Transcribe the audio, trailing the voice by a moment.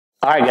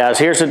All right, guys,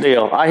 here's the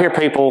deal. I hear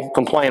people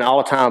complain all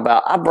the time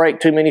about, I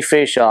break too many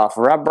fish off,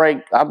 or I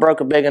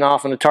broke a big one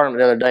off in the tournament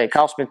the other day. It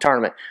cost me a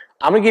tournament.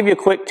 I'm going to give you a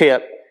quick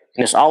tip,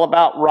 and it's all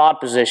about rod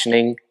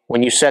positioning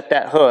when you set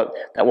that hook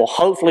that will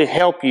hopefully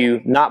help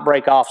you not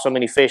break off so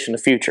many fish in the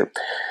future.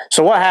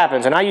 So what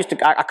happens, and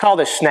I call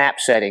this snap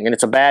setting, and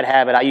it's a bad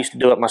habit. I used to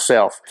do it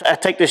myself. I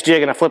take this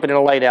jig and I flip it in a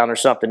laydown or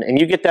something, and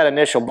you get that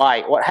initial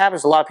bite. What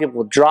happens, a lot of people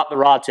will drop the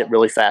rod tip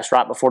really fast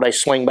right before they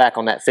swing back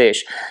on that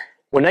fish.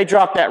 When they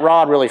drop that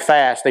rod really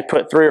fast, they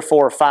put 3 or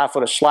 4 or 5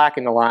 foot of slack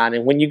in the line,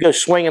 and when you go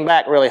swinging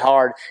back really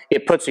hard,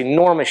 it puts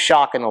enormous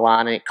shock in the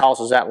line, and it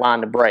causes that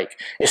line to break,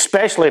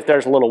 especially if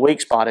there's a little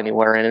weak spot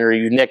anywhere in it, or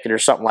you nicked it or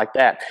something like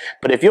that.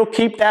 But if you'll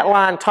keep that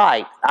line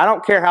tight, I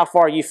don't care how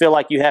far you feel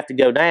like you have to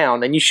go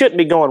down, and you shouldn't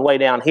be going way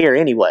down here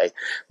anyway,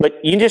 but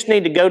you just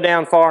need to go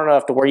down far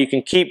enough to where you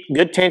can keep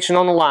good tension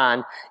on the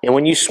line, and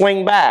when you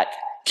swing back,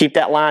 keep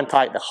that line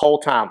tight the whole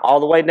time, all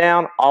the way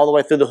down, all the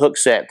way through the hook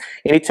set.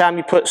 Anytime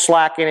you put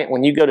slack in it,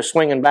 when you go to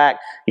swinging back,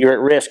 you're at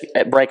risk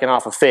at breaking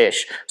off a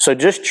fish. So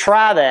just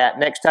try that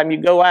next time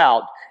you go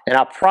out, and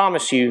I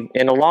promise you,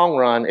 in the long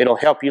run, it'll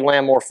help you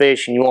land more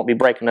fish, and you won't be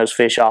breaking those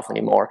fish off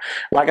anymore.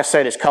 Like I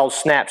said, it's called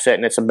snap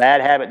setting. It's a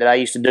bad habit that I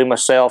used to do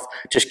myself.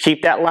 Just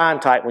keep that line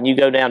tight when you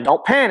go down.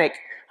 Don't panic.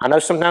 I know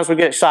sometimes we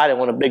get excited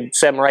when a big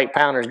 7 or 8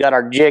 pounder's got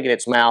our jig in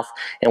its mouth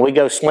and we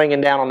go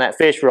swinging down on that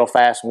fish real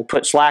fast and we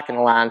put slack in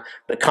the line,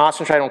 but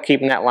concentrate on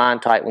keeping that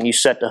line tight when you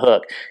set the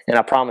hook, and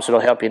I promise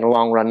it'll help you in the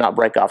long run not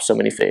break off so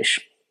many fish.